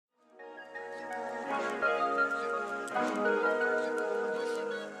Hey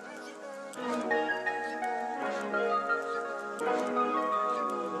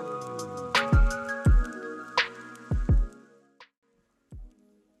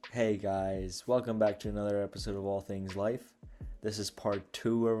guys, welcome back to another episode of All Things Life. This is part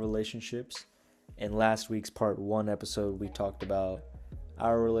 2 of relationships. In last week's part 1 episode, we talked about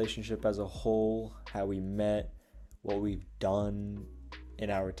our relationship as a whole, how we met, what we've done in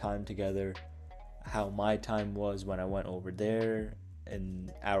our time together, how my time was when I went over there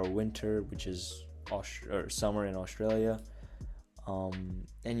in our winter, which is summer in Australia. And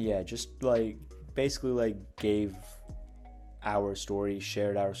yeah, just basically gave our story,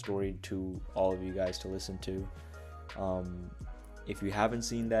 shared our story to all of you guys to listen to. If you haven't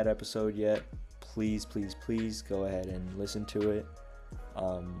seen that episode yet, please go ahead and listen to it.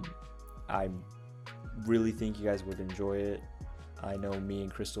 I really think you guys would enjoy it. I know me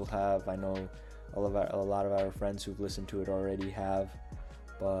and Crystal have. I know a lot of our friends who've listened to it already have.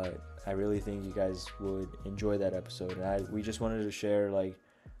 But I really think you guys would enjoy that episode. And we just wanted to share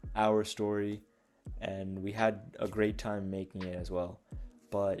our story, and we had a great time making it as well.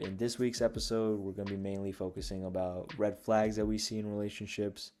 But in this week's episode, we're going to be mainly focusing about red flags that we see in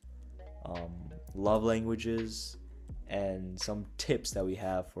relationships, love languages, and some tips that we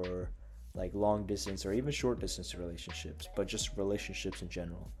have for long distance or even short distance relationships, but just relationships in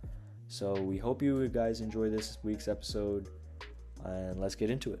general. So we hope you guys enjoy this week's episode, and let's get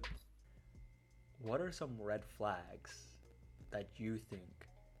into it. What are some red flags that you think?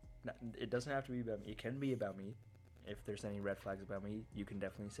 It doesn't have to be about me. It can be about me. If there's any red flags about me, you can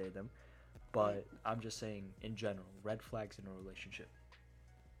definitely say them. But I'm just saying, in general, red flags in a relationship.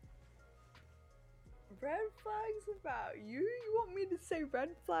 Red flags about you? You want me to say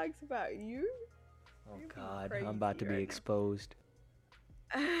red flags about you? Oh God, I'm about to be exposed.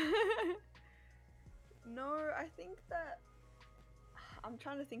 No, I think that I'm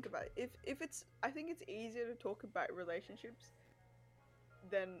trying to think about it. If it's, I think it's easier to talk about relationships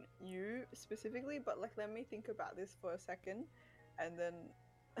than you specifically, but let me think about this for a second, and then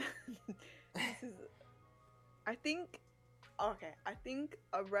I think I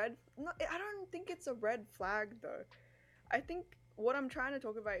don't think it's a red flag though. I think what I'm trying to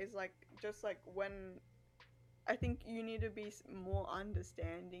talk about is when I think you need to be more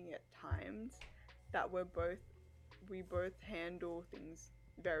understanding at times that we both handle things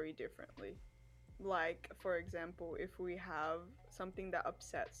very differently. For example, if we have something that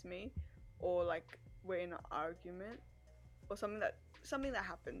upsets me, or we're in an argument, or something that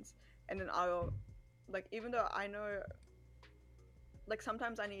happens, and then I'll even though I know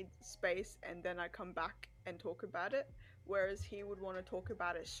sometimes I need space and then I come back and talk about it, whereas he would want to talk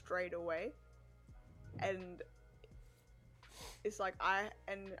about it straight away, and it's I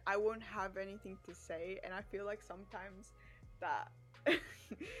won't have anything to say, and I feel like sometimes that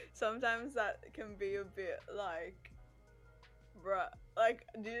can be a bit bruh,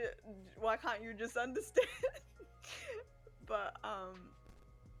 why can't you just understand? but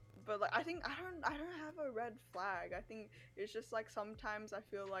I think I don't have a red flag. I think it's just sometimes I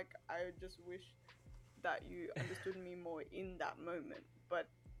feel like I just wish that you understood me more in that moment, but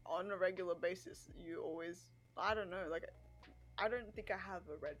on a regular basis you always, I don't know, I don't think I have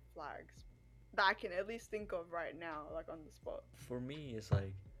a red flags that I can at least think of right now, on the spot. For me, it's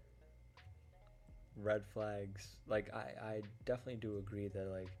red flags. I definitely do agree that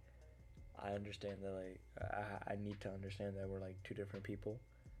I understand that I need to understand that we're two different people.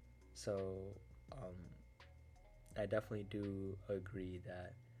 So I definitely do agree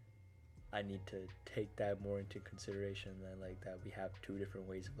that I need to take that more into consideration than that we have two different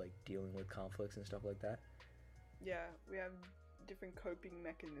ways of dealing with conflicts and stuff like that. Yeah, we have different coping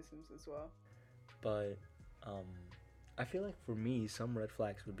mechanisms as well. But I feel like for me, some red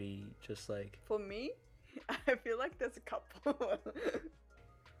flags would be just For me, I feel like there's a couple.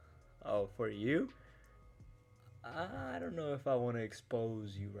 Oh, for you? I don't know if I want to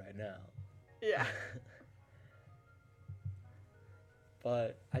expose you right now. Yeah.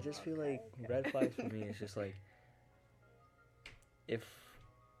 But I just feel like red flags for me is just if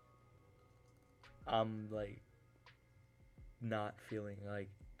I'm not feeling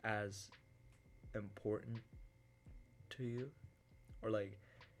as important to you, or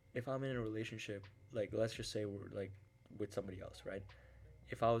if I'm in a relationship, let's just say we're with somebody else, right?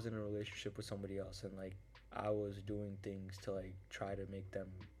 If I was in a relationship with somebody else and I was doing things to try to make them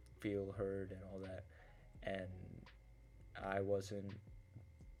feel heard and all that, and I wasn't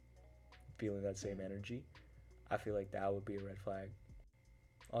feeling that same energy, I feel like that would be a red flag.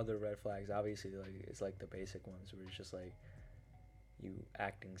 Other red flags, obviously, it's the basic ones where it's just you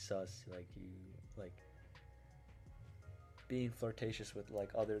acting sus, you being flirtatious with like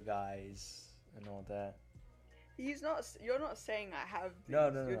other guys and all that. He's not. You're not saying I have these. No,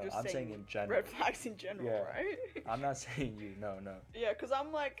 no, no, You're no. just I'm saying in general. red flags in general, Yeah. right? I'm not saying you. No, no. Yeah, because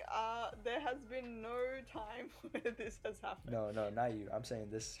I'm like, there has been no time where this has happened. No, no, not you. I'm saying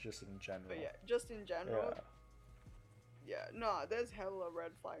this just in general. But yeah, just in general. Yeah. Yeah, no, there's hella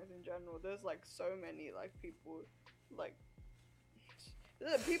red flags in general. There's like so many like people, like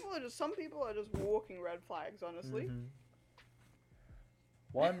some people are just walking red flags. Honestly, Mhm.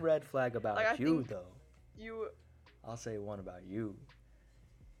 One red flag about Like, I you think- though. you. I'll say one about you.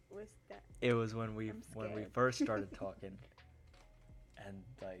 What's that? It was when we I'm scared. first started talking, and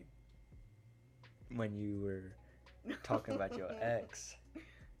like when you were talking about your ex,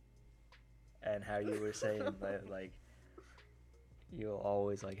 and how you were saying that like you'll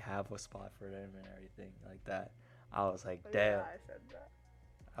always like have a spot for them and everything like that. I was like, damn. Yeah, I said that.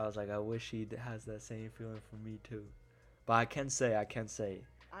 I was like, I wish she has that same feeling for me too. But I can say, I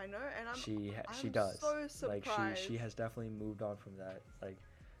know, and she I'm does. so Like surprised. she has definitely moved on from that. Like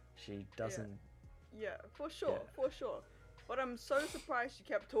she doesn't. Yeah, for sure, Yeah. for sure. But I'm so surprised she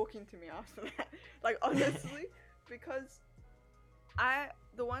kept talking to me after that. Like, honestly, because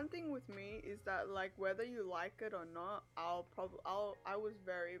the one thing with me is that, like, whether you like it or not, I was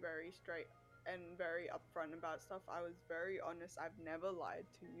very, very straight and very upfront about stuff. I was very honest. I've never lied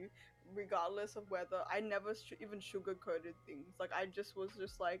to you, regardless of whether I never even sugarcoated things. Like, I just was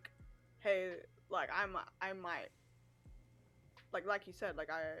just like, hey, like, I might, like you said, like,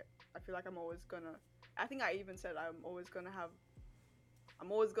 I feel like I'm always gonna, I think I even said I'm always gonna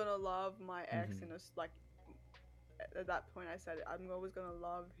love my ex Mhm. in a like, at that point I said I'm always gonna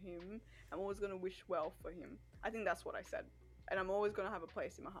love him. I'm always gonna wish well for him. I think that's what I said, and I'm always gonna have a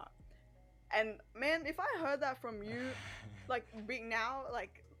place in my heart. And man, if I heard that from you, like now,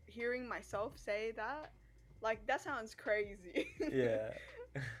 like hearing myself say that, like that sounds crazy. Yeah.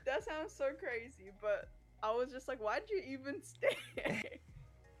 That sounds so crazy, but I was just like, why'd you even stay?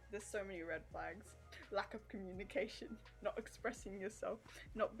 There's so many red flags. Lack of communication, not expressing yourself,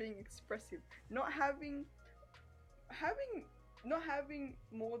 not being expressive, not having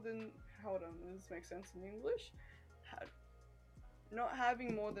more than, hold on, does this make sense in English? Not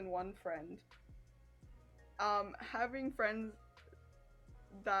having more than one friend. Having friends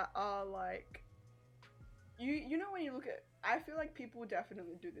that are like, you know, when you look at, I feel like people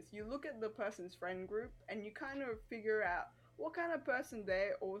definitely do this. You look at the person's friend group and you kind of figure out what kind of person they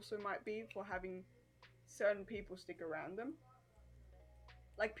also might be for having certain people stick around them.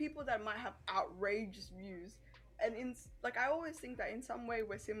 Like people that might have outrageous views. And like, I always think that in some way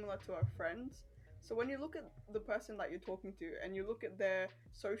we're similar to our friends. So when you look at the person that you're talking to and you look at their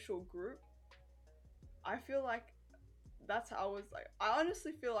social group, I feel like that's how I was like, I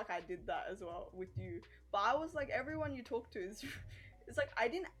honestly feel like I did that as well with you. But I was like, everyone you talk to is, it's like, I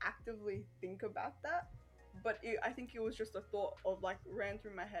didn't actively think about that, but I think it was just a thought of like ran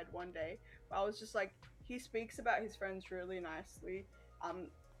through my head one day. But I was just like, he speaks about his friends really nicely.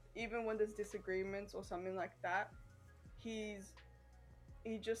 Even when there's disagreements or something like that, he's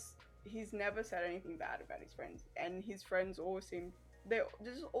never said anything bad about his friends, and his friends they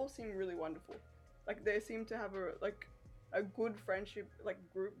just all seem really wonderful. Like they seem to have a good friendship like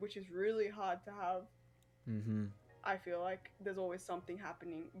group, which is really hard to have. Mhm. I feel like there's always something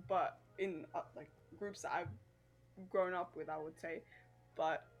happening, but in like groups that I've grown up with, I would say.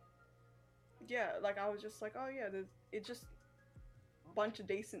 But yeah, like I was just like, oh yeah, it's just a bunch of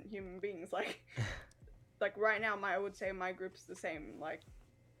decent human beings. Like right now, I would say my group's the same. Like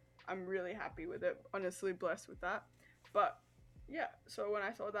I'm really happy with it. Honestly, blessed with that. But yeah, so when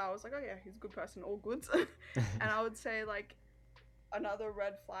I saw that, I was like, oh yeah, he's a good person, all goods. And I would say like another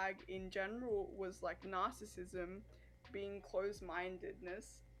red flag in general was like narcissism, being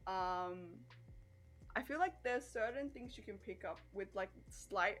closed-mindedness. I feel like there's certain things you can pick up with like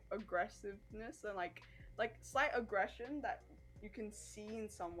slight aggressiveness and like slight aggression that you can see in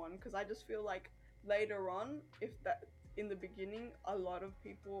someone, because I just feel like later on, if that in the beginning a lot of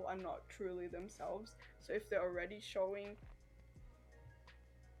people are not truly themselves. So if they're already showing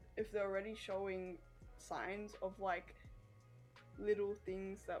signs of like little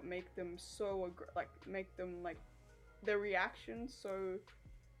things that make them so make them like their reactions so,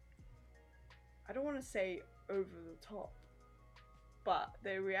 I don't want to say over the top, but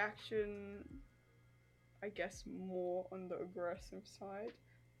their reaction, I guess, more on the aggressive side,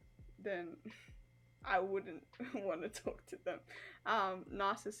 then I wouldn't want to talk to them.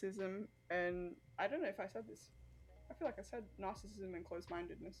 Narcissism, and I don't know if I said this. I feel like I said narcissism and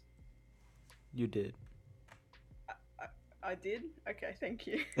closed-mindedness. You did. I did? Okay, thank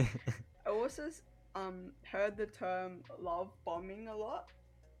you. heard the term love bombing a lot.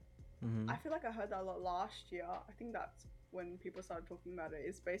 Mm-hmm. I feel like I heard that a lot last year. I think that's when people started talking about it.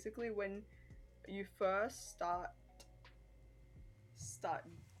 It's basically when you first start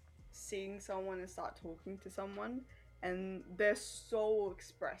seeing someone and start talking to someone, and they're so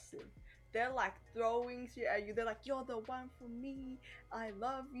expressive. They're like throwing shit at you. They're like, "You're the one for me. I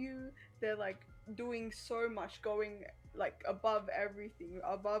love you." They're like doing so much, going like above everything,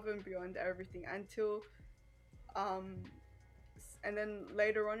 above and beyond everything, until um and then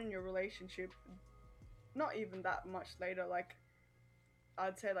later on in your relationship, not even that much later, like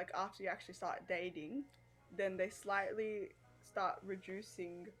I'd say like after you actually start dating, then they slightly start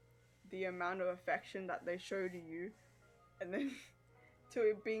reducing the amount of affection that they show to you, and then to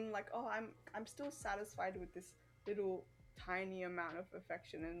it being like, oh, I'm still satisfied with this little tiny amount of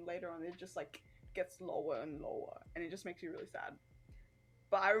affection, and later on it just like gets lower and lower, and it just makes you really sad.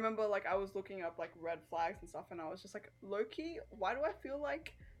 But I remember like I was looking up like red flags and stuff, and I was just like, low key, why do I feel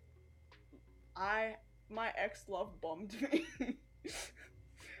like I my ex love bombed me?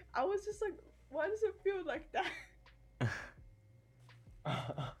 I was just like, why does it feel like that?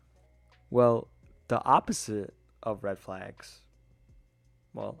 Well, the opposite of red flags.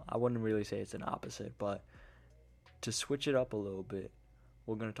 Well, I wouldn't really say it's an opposite, but to switch it up a little bit,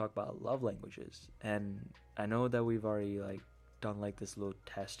 we're gonna talk about love languages. And I know that we've already like done like this little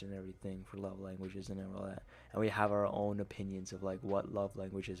test and everything for love languages and all that, and we have our own opinions of like what love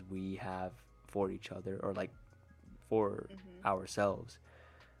languages we have for each other or like for ourselves.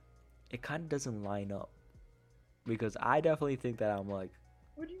 It kind of doesn't line up because I definitely think that I'm like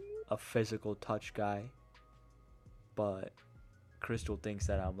What do you mean? a physical touch guy, but Crystal thinks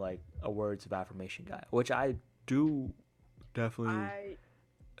that I'm like a words of affirmation guy, which I do definitely I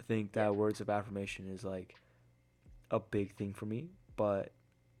think that words of affirmation is like a big thing for me, but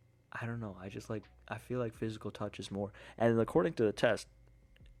I don't know. I feel like physical touch is more. And according to the test,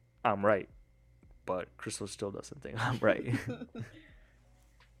 I'm right, but Crystal still doesn't think I'm right.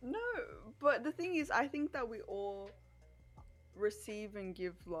 No, but the thing is, I think that we all receive and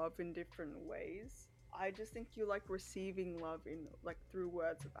give love in different ways. I just think you like receiving love in like through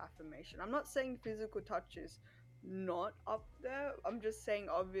words of affirmation. I'm not saying physical touch is not up there. I'm just saying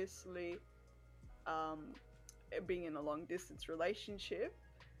obviously um it being in a long distance relationship,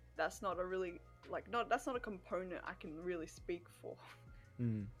 that's not a really that's not a component I can really speak for.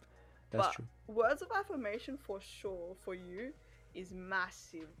 That's But true. words of affirmation for sure for you is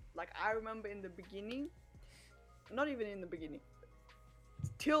massive. Like I remember in the beginning, not even in the beginning,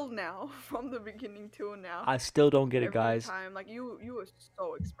 till now, from the beginning till now, I still don't get it, every guys. time like you were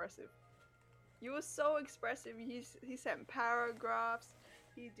so expressive. You were so expressive. He sent paragraphs.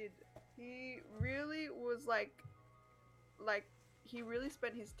 He really was like he really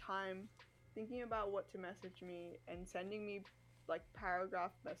spent his time thinking about what to message me and sending me like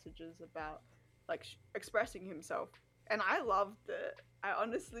paragraph messages about like expressing himself, and I loved it. I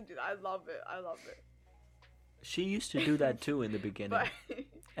honestly did. I love it. I love it. She used to do that too in the beginning, But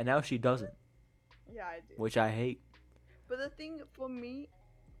and now she doesn't, yeah, I did. which I hate. But the thing for me,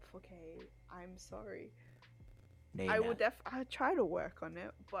 okay, I'm sorry. Nay, I nah. would I try to work on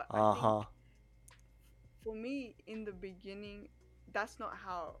it, but I Uh-huh. think for me in the beginning, that's not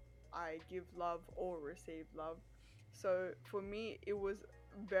how I give love or receive love. So for me, it was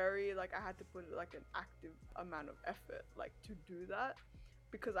very like I had to put like an active amount of effort like to do that,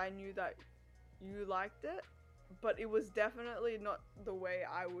 because I knew that you liked it, but it was definitely not the way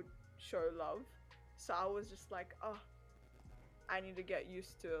I would show love. So I was just like, oh, I need to get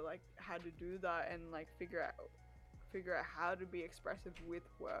used to like how to do that and like figure out how to be expressive with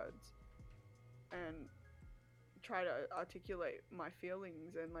words, and try to articulate my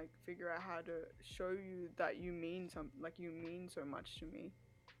feelings and like figure out how to show you that you mean you mean so much to me.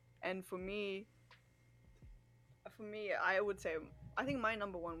 And for me I would say I think my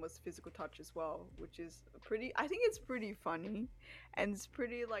number one was physical touch as well, which is pretty, I think it's pretty funny, and it's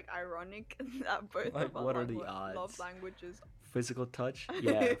pretty like ironic that both Like, of our what are the love odds? languages Physical touch?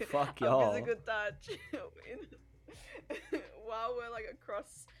 Yeah, fuck are y'all. physical touch while we're like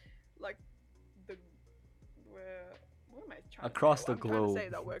across like the where what am I trying Across to say? the I'm trying to say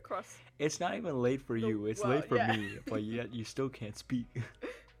globe. that we're across It's not even late for the you. It's world, late for yeah. me, but yet you still can't speak.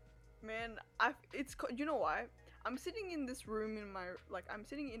 Man, you know why? I'm sitting in this room I'm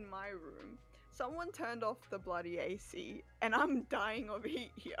sitting in my room. Someone turned off the bloody AC and I'm dying of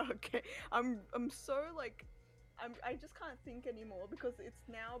heat here, okay? I'm so like I just can't think anymore because it's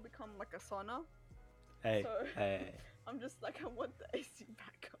now become like a sauna. Hey, So hey, I'm just like I want the AC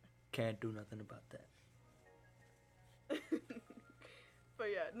back can't do nothing about that. on. But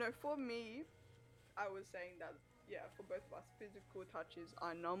yeah, no, for me, I was saying that, yeah, for both of us, physical touch is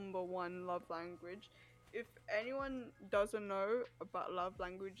our number one love language. If anyone doesn't know about love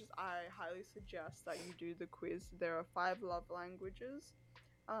languages, I highly suggest that you do the quiz. There are 5 love languages: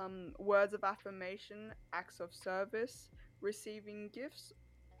 words of affirmation, acts of service, receiving gifts,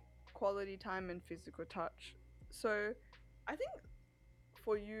 quality time, and physical touch. So, I think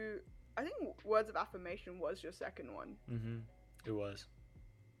for you, I think words of affirmation was your second one. It was.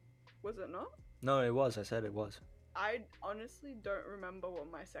 Was it not? No, it was. I said it was. I honestly don't remember what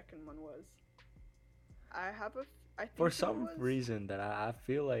my second one was. I think For it some was... reason that I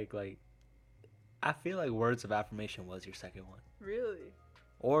feel like I feel like words of affirmation was your second one. Really?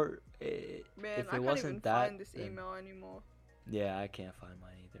 Or Man, if I it can't wasn't even that, find this then- email anymore. Yeah, I can't find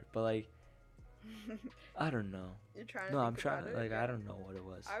mine either. But like, I don't know. You're trying to No, think I'm trying about to it? like Yeah. I don't know what it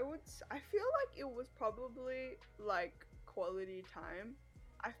was. I feel like it was probably like quality time.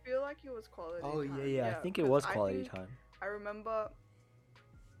 I feel like it was quality Oh time. yeah, I think it 'cause was I quality think- time. I remember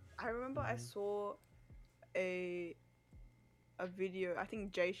I Mhm. saw a video. I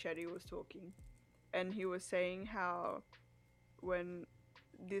think Jay Shetty was talking, and he was saying how when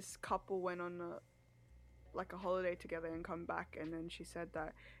this couple went on a holiday together and come back, and then she said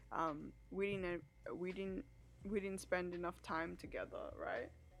that we didn't spend enough time together,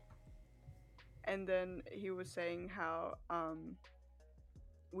 right? And then he was saying how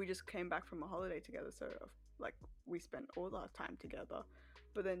we just came back from a holiday together, so like we spent all our time together.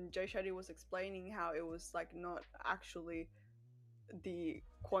 But then Jay Shetty was explaining how it was like not actually the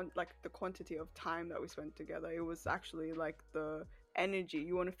quantity of time that we spent together. It was actually like the energy.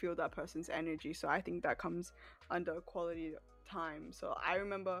 You want to feel that person's energy. So I think that comes under quality time. So I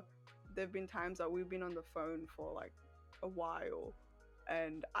remember there've been times that we've been on the phone for like a while,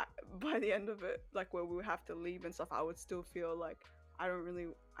 and by the end of it, like where we would have to leave and stuff, I would still feel like I don't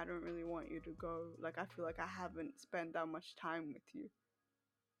really want you to go. Like I feel like I haven't spent that much time with you.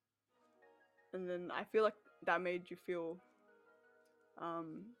 And then I feel like that made you feel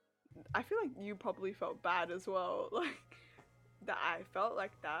I feel like you probably felt bad as well, like that I felt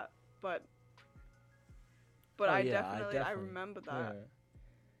like that, but Oh, I yeah, definitely I remember that.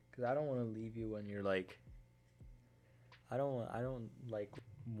 Because I don't want to leave you when you're like. I don't like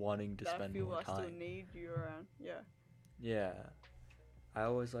wanting to That I spend feel more I still time. need you around. Yeah. Yeah, I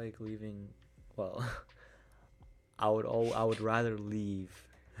always like leaving. Well, I would rather leave.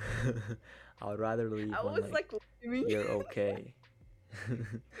 I would rather leave I when was like leaving. you're okay. Yeah.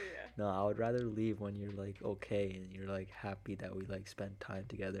 No, I would rather leave when you're like okay and you're like happy that we like spent time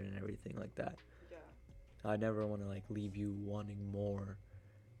together and everything like that. Yeah. I never want to like leave you wanting more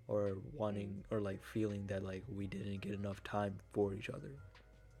or wanting or like feeling that like we didn't get enough time for each other.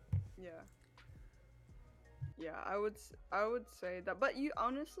 Yeah. Yeah, I would say that, but you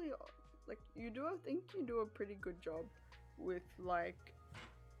honestly, like I think you do a pretty good job with like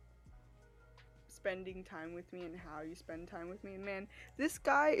spending time with me and how you spend time with me. Man, this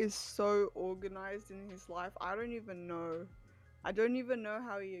guy is so organized in his life. I don't even know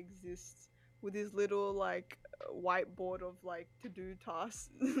how he exists with his little like whiteboard of like to-do tasks,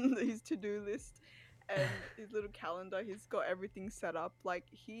 his to-do list, and his little calendar. He's got everything set up. Like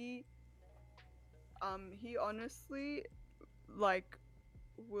he honestly like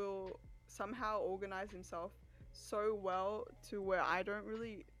will somehow organize himself so well to where I don't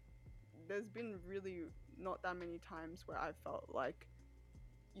really there's been really not that many times where I felt like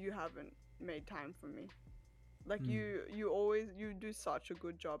you haven't made time for me. Like you do such a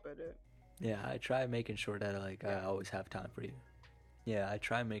good job at it. Yeah, I try making sure that like I Yeah. always have time for you. Yeah, I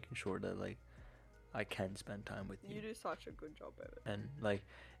try making sure that like I can spend time with you. You do such a good job at it. And like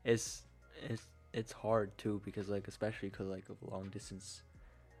it's it's hard too because like especially because like of long distance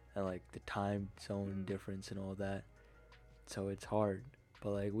and like the time zone difference and all that, so it's hard,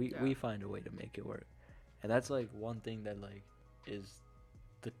 but like we find a way to make it work. And that's like one thing that like is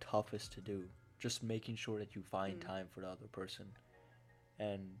the toughest to do, just making sure that you find time for the other person.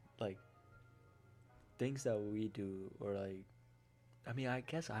 And like things that we do, or like I mean, I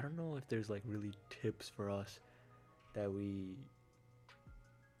guess I don't know if there's like really tips for us that we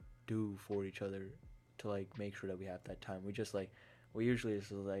do for each other to like make sure that we have that time. We usually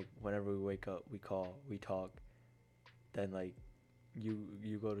just like whenever we wake up, we call, we talk. Then like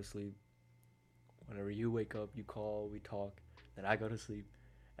you go to sleep. Whenever you wake up, you call, we talk. Then I go to sleep.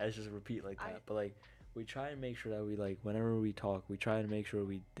 And it's just repeat like that. But like we try and make sure that we like whenever we talk, we try and make sure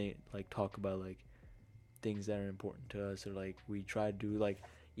we talk about like things that are important to us, or like we try to do like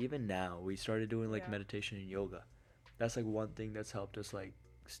even now we started doing like meditation and yoga. That's like one thing that's helped us like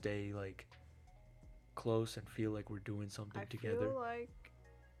stay like close and feel like we're doing something together. I feel like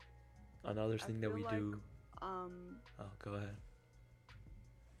Another I thing that feel we like do. um Oh, go ahead.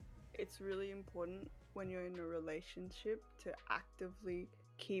 it's really important when you're in a relationship to actively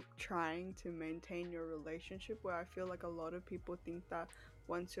keep trying to maintain your relationship, where I feel like a lot of people think that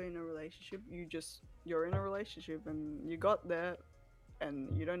once you're in a relationship, you're in a relationship and you got there and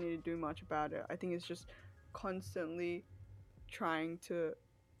you don't need to do much about it. I think it's just constantly trying to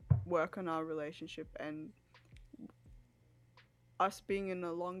work on our relationship, and us being in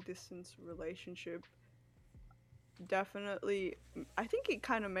a long distance relationship definitely, I think it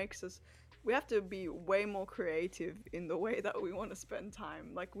kind of makes us, we have to be way more creative in the way that we want to spend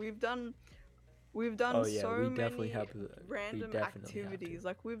time. Like we've done Oh yeah, so we definitely many have to. We random definitely have to. activities.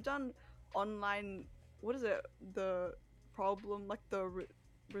 Like we've done online, what is it, the problem, like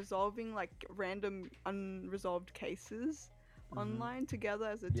resolving like random unresolved cases Mhm. online together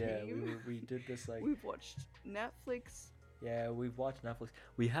as a Yeah, team. we did this like. We've watched Netflix. Yeah, we've watched Netflix.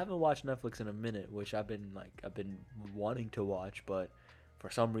 We haven't watched Netflix in a minute, which I've been wanting to watch, but for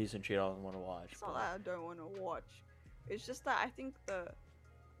some reason she doesn't want to watch. It's not But that I don't want to watch, it's just that I think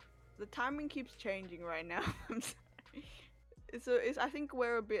the timing keeps changing right now. I'm sorry. It's I think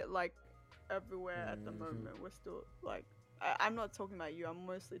we're a bit like everywhere at the hmm moment. We're still like, I'm not talking about you. I'm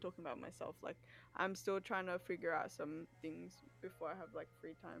mostly talking about myself. Like I'm still trying to figure out some things before I have like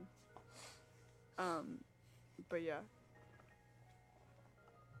free time. Um, but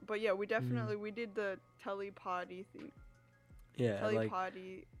yeah, we mm, definitely we did the teleparty thing. yeah, like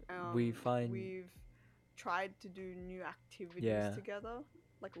Teleparty. we find We've tried to do new activities yeah together,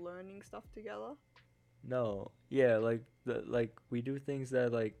 like learning stuff together. no yeah like we do things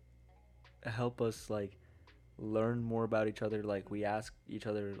that like help us like learn more about each other. Like we ask each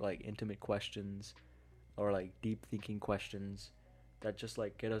other like intimate questions or like deep thinking questions that just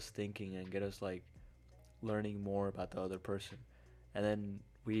like get us thinking and get us like learning more about the other person. And then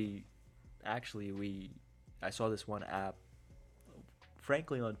we I saw this one app,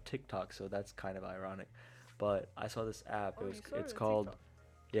 frankly on TikTok, so that's kind of ironic. But I saw this app. Oh, you saw it It's on called TikTok.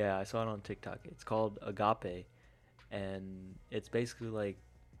 yeah, I saw it on TikTok. It's called Agape, and it's basically like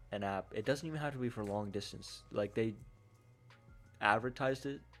an app. It doesn't even have to be for long distance. Like they advertised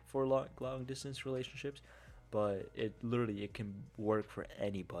it for long distance relationships, but it can work for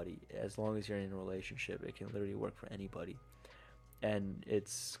anybody as long as you're in a relationship. It can literally work for anybody, and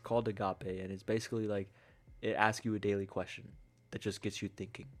it's called Agape, and it's basically like it asks you a daily question that just gets you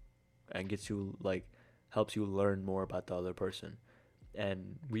thinking and gets you like helps you learn more about the other person.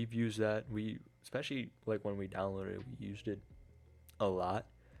 And we've used that. We especially like when we downloaded it, we used it a lot.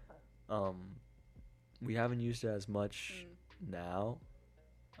 Um, we haven't used it as much Mm. now.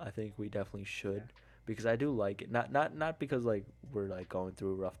 I think we definitely should because I do like it. Not because like we're like going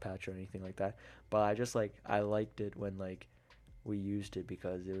through a rough patch or anything like that, but I just like I liked it when like we used it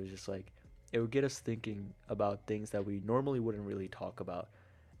because it was just like it would get us thinking about things that we normally wouldn't really talk about.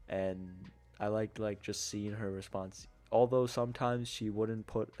 And I liked like just seeing her response. Although sometimes she wouldn't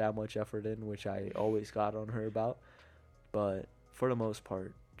put that much effort in, which I always got on her about, but for the most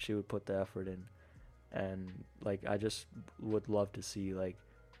part, she would put the effort in. And like I just would love to see like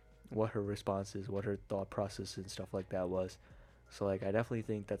what her response is, what her thought process and stuff like that was. So like I definitely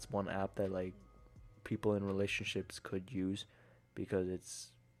think that's one app that like people in relationships could use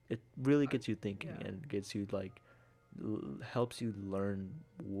because it really I, gets you thinking yeah. and gets you like helps you learn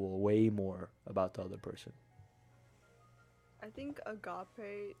way more about the other person. I think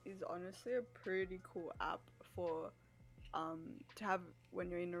Agape is honestly a pretty cool app for to have when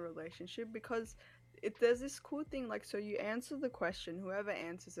you're in a relationship, because there's this cool thing, like, so you answer the question, whoever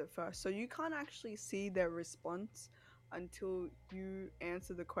answers it first, so you can't actually see their response until you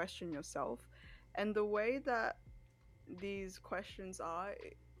answer the question yourself. And the way that these questions are,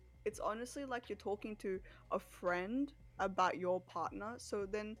 it's honestly like you're talking to a friend about your partner. So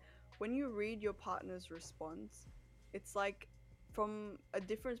then when you read your partner's response, it's like from a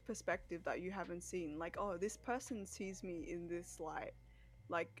different perspective that you haven't seen. Like, oh, this person sees me in this light.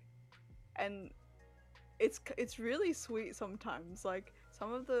 Like, and it's really sweet sometimes. Like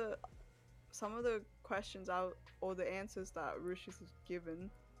some of the questions out or the answers that Rush has given,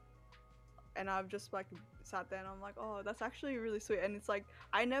 and I've just like sat there and I'm like, oh, that's actually really sweet. And it's like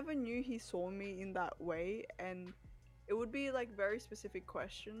I never knew he saw me in that way, and it would be like very specific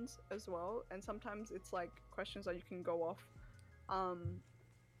questions as well. And sometimes it's like questions that you can um,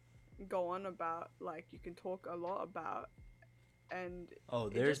 go on about, like you can talk a lot about, and Oh,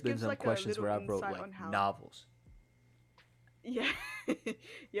 it there's just been gives some like a questions little where I've wrote insight like on how. novels. Yeah,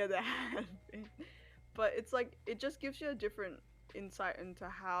 yeah, there have been, but it's like it just gives you a different insight into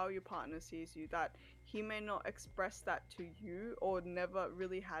how your partner sees you, that he may not express that to you or never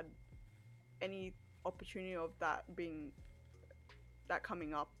really had any opportunity of that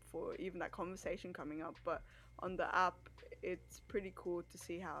coming up, for even that conversation coming up. But on the app, it's pretty cool to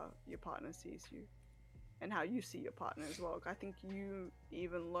see how your partner sees you and how you see your partner as well. I think you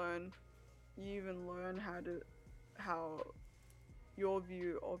even learn how your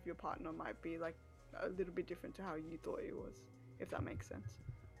view of your partner might be like a little bit different to how you thought it was, if that makes sense.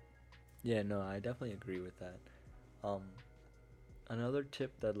 Yeah, no, I definitely agree with that. Um, Another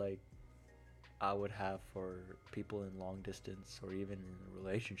tip that like I would have for people in long distance or even in a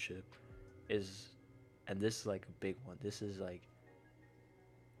relationship is, and this is like a big one. This is like,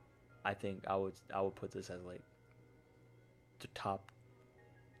 I think I would put this as like the top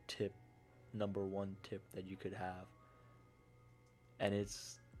tip, number one tip that you could have, and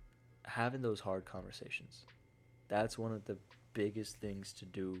it's having those hard conversations. That's one of the biggest things to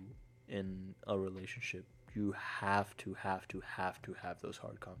do in a relationship. You have to have those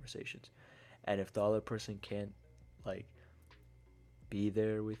hard conversations. And if the other person can't like be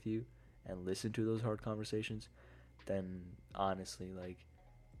there with you and listen to those hard conversations, then honestly, like,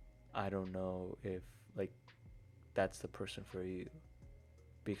 I don't know if like that's the person for you,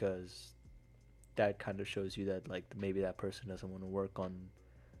 because that kind of shows you that like maybe that person doesn't want to work on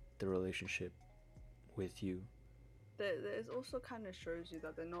the relationship with you. There's also kind of shows you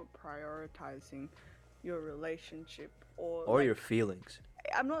that they're not prioritizing your relationship, or Or like, your feelings.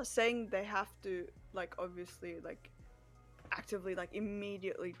 I'm not saying they have to like obviously like actively like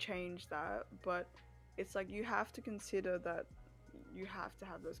immediately change that, but it's like you have to consider that you have to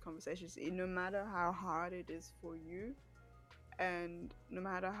have those conversations no matter how hard it is for you, and no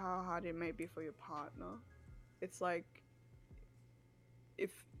matter how hard it may be for your partner. It's like,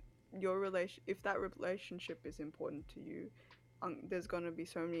 if if that relationship is important to you, there's going to be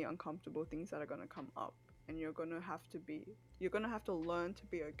so many uncomfortable things that are going to come up, and you're going to have to learn to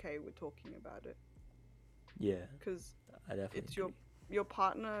be okay with talking about it, Yeah, because I definitely it's agree. your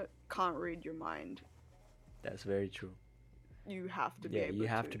partner can't read your mind. That's very true. You have to be Yeah, you able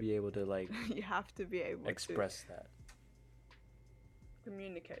have to to be able to like you have to be able to express that.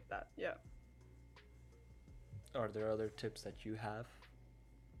 communicate that. Yeah. Are there other tips that you have?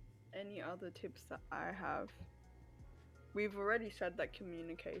 Any other tips that I have? We've already said that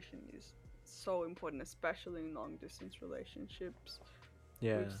communication is so important, especially in long distance relationships.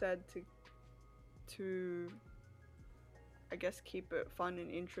 Yeah. We've said to I guess keep it fun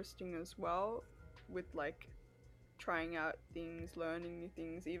and interesting as well, with like trying out things, learning new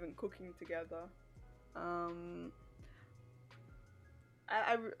things, even cooking together. Um,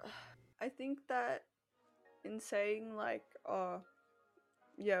 I, I think that in saying like, oh,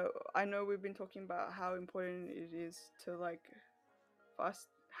 yeah, I know we've been talking about how important it is to like for us,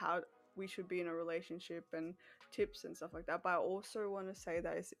 how we should be in a relationship and tips and stuff like that. But I also want to say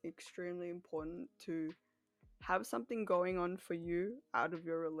that it's extremely important to have something going on for you out of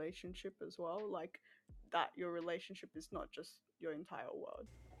your relationship as well. Like, that your relationship is not just your entire world.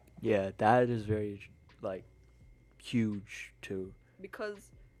 Yeah, that is very like huge too.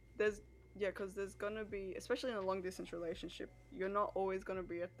 Because there's because there's gonna be, especially in a long distance relationship, you're not always gonna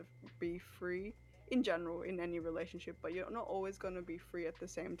be free in general in any relationship, but you're not always gonna be free at the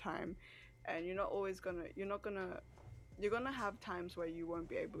same time, and you're gonna have times where you won't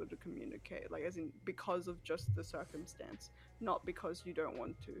be able to communicate, like as in because of just the circumstance, not because you don't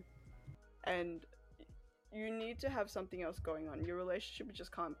want to. And you need to have something else going on. Your relationship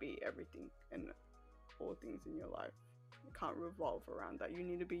just can't be everything and all things in your life. It can't revolve around that. You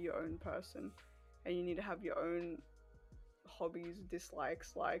need to be your own person, and you need to have your own hobbies,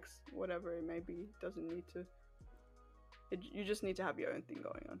 dislikes, likes, whatever it may be. Doesn't need to. You just need to have your own thing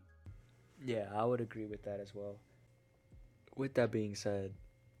going on. Yeah, I would agree with that as well. With that being said,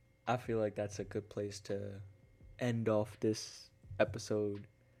 I feel like that's a good place to end off this episode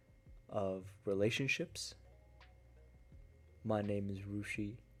of relationships. My name is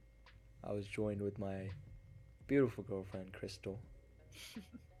Rushi. I was joined with my beautiful girlfriend, Crystal.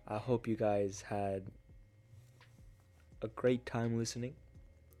 I hope you guys had a great time listening.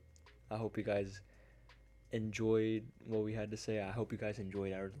 I hope you guys enjoyed what we had to say. I hope you guys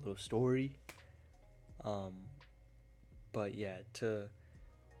enjoyed our little story. Um, but yeah, to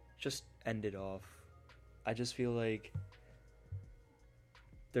just end it off, I just feel like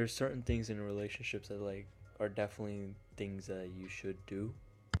there's certain things in relationships that like are definitely things that you should do.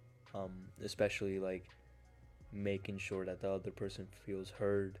 Especially like making sure that the other person feels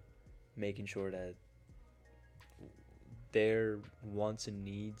heard, making sure that their wants and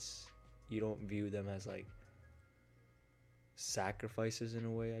needs, you don't view them as like sacrifices in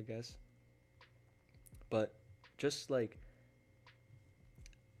a way, I guess. But just like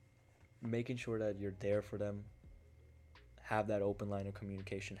making sure that you're there for them, have that open line of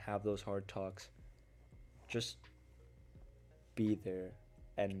communication, have those hard talks, just be there.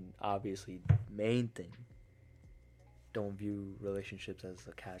 And obviously, main thing, don't view relationships as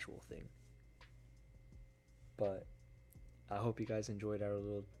a casual thing. But I hope you guys enjoyed our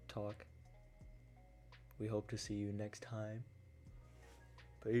little talk. We hope to see you next time.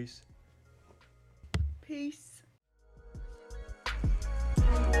 Peace. Peace.